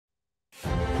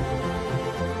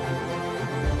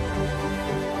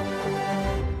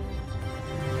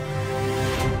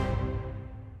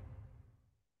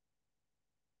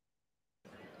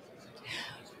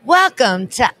Welcome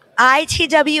to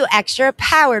ITW Xtra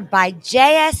powered by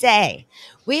JSA.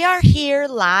 We are here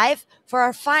live for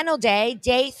our final day,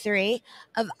 day 3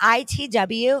 of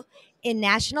ITW in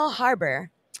National Harbor.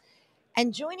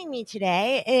 And joining me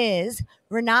today is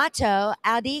Renato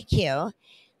Auricchio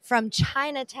from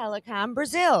China Telecom,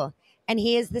 Brazil. And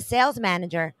he is the sales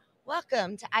manager.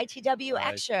 Welcome to ITW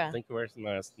Hi, Xtra. thank you very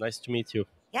much. Nice to meet you.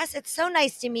 Yes, it's so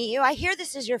nice to meet you. I hear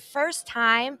this is your first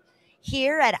time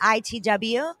here at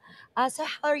ITW. So,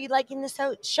 how are you liking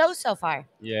the show so far?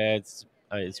 Yeah, it's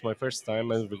my first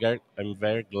time. I'm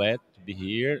very glad to be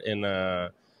here, and I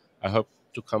hope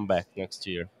to come back next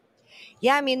year.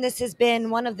 Yeah, I mean, this has been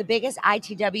one of the biggest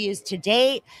ITWs to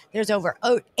date. There's over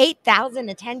 8,000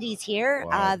 attendees here.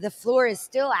 Wow. The floor is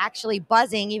still actually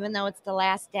buzzing, even though it's the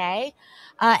last day.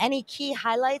 Any key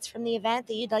highlights from the event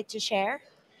that you'd like to share?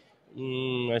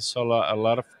 I saw a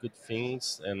lot of good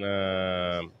things,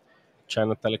 and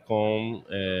China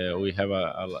Telecom. We have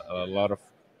a lot of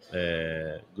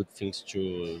good things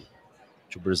to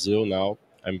Brazil now.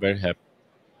 I'm very happy.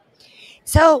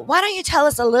 So, why don't you tell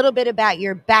us a little bit about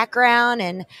your background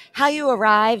and how you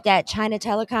arrived at China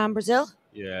Telecom Brazil?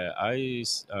 Yeah, I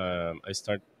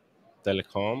started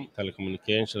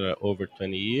telecommunication over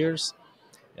 20 years.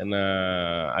 And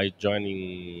I joined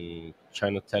in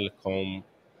China Telecom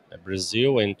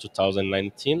Brazil in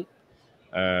 2019.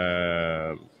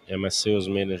 I'm a sales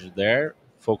manager there,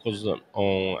 focused on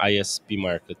ISP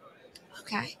market.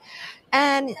 Okay.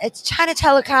 And it's China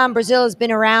Telecom Brazil has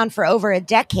been around for over a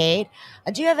decade.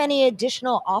 Do you have any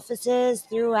additional offices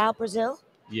throughout Brazil?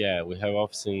 Yeah, we have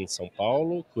office in São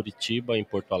Paulo, Curitiba, and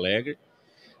Porto Alegre.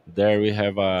 There we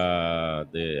have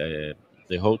the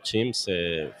whole teams,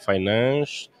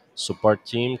 finance, support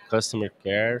team, customer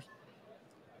care.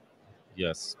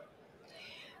 Yes.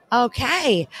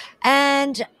 Okay.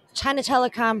 And China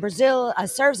Telecom Brazil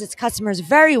serves its customers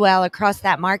very well across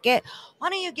that market. Why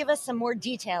don't you give us some more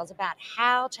details about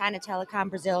how China Telecom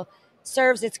Brazil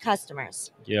serves its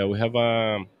customers? Yeah, we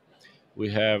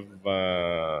have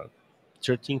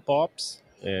 13 POPs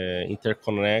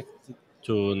interconnected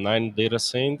to 9 data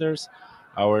centers.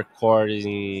 Our core is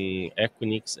in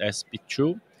Equinix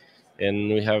SP2, and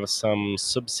we have some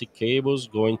subsea cables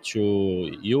going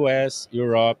to US,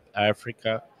 Europe,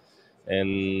 Africa,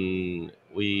 and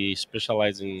we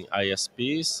specialize in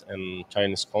ISPs and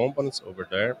Chinese companies over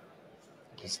there.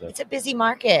 Is that? It's a busy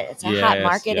market. It's a hot Yes,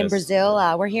 market in yes.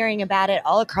 Brazil. We're hearing about it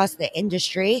all across the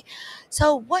industry.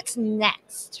 So, what's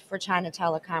next for China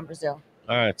Telecom Brazil?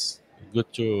 It's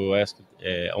good to ask.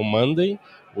 On Monday,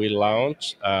 we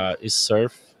launched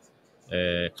Surf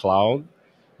Cloud.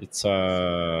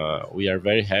 We are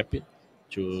very happy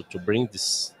to bring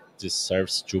this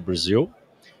service to Brazil,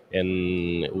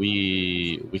 and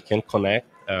we can connect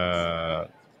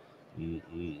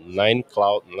nine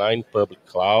public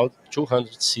cloud,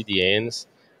 200 CDNs.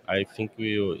 I think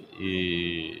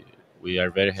we are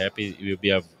very happy. It will be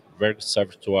a very good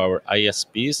service to our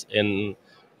ISPs and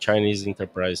Chinese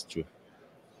enterprise too.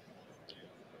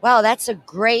 Well, that's a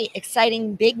great,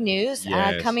 exciting, big news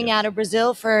Yes, coming out yes. of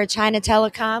Brazil for China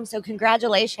Telecom. So,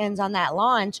 congratulations on that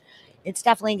launch. It's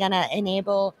definitely going to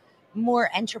enable more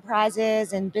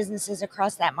enterprises and businesses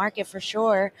across that market for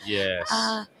sure. Yes.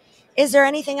 Uh, is there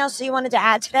anything else that you wanted to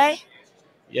add today?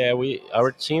 Yeah, we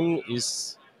our team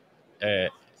is uh,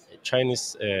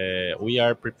 Chinese. We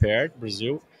are prepared,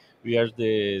 Brazil. We are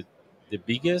the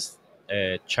biggest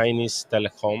Chinese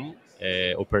telecom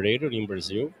operator in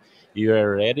Brazil. We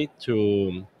are ready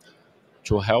to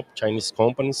help Chinese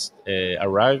companies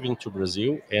arrive into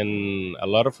Brazil, and a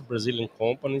lot of Brazilian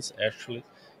companies actually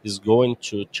is going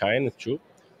to China too.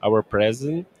 Our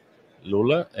president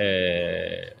Lula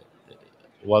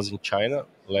was in China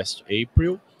last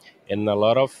April, and a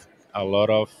lot of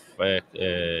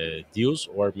deals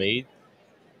were made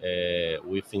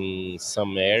within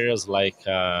some areas like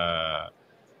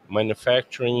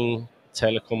manufacturing,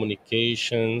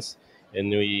 telecommunications, and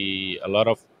we a lot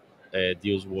of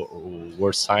deals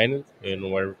were signed,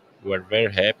 and we're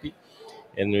very happy,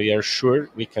 and we are sure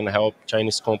we can help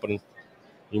Chinese companies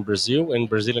in Brazil and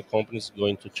Brazilian companies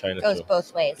going to China Goes too.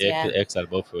 both ways, yeah. Exactly,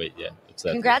 both ways. Yeah,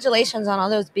 exactly. Congratulations on all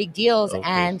those big deals Okay.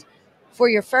 and for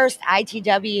your first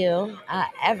ITW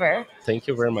ever. Thank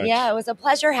you very Yeah, much. it was a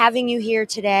pleasure having you here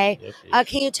today. Okay.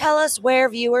 Can you tell us where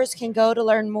viewers can go to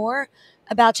learn more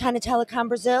about China Telecom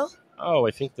Brazil? Oh,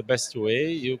 I think the best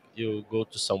way you go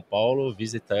to São Paulo,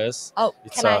 visit us. Oh,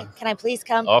 It's can I please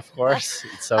come? of course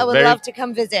it's a I would very love to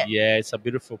come visit. yeah, it's a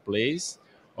beautiful place.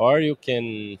 Or you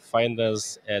can find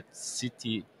us at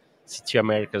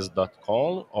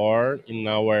cityamericas.com or in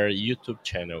our YouTube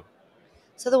channel.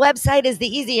 So the website is the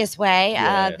easiest way,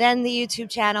 Yes. then the YouTube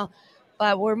channel.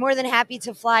 But we're more than happy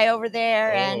to fly over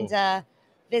there and Oh,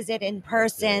 visit in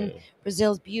person. okay.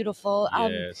 Brazil's beautiful.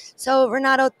 Yes. So,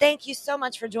 Renato, thank you so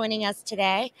much for joining us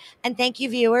today. And thank you,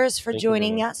 viewers, for Thank you very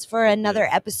joining much. us for Okay. another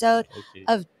episode Okay.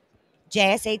 of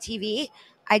JSA TV,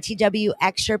 ITW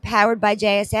Extra, powered by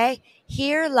JSA,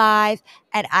 here live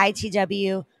at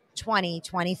ITW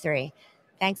 2023.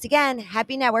 Thanks again.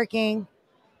 Happy networking.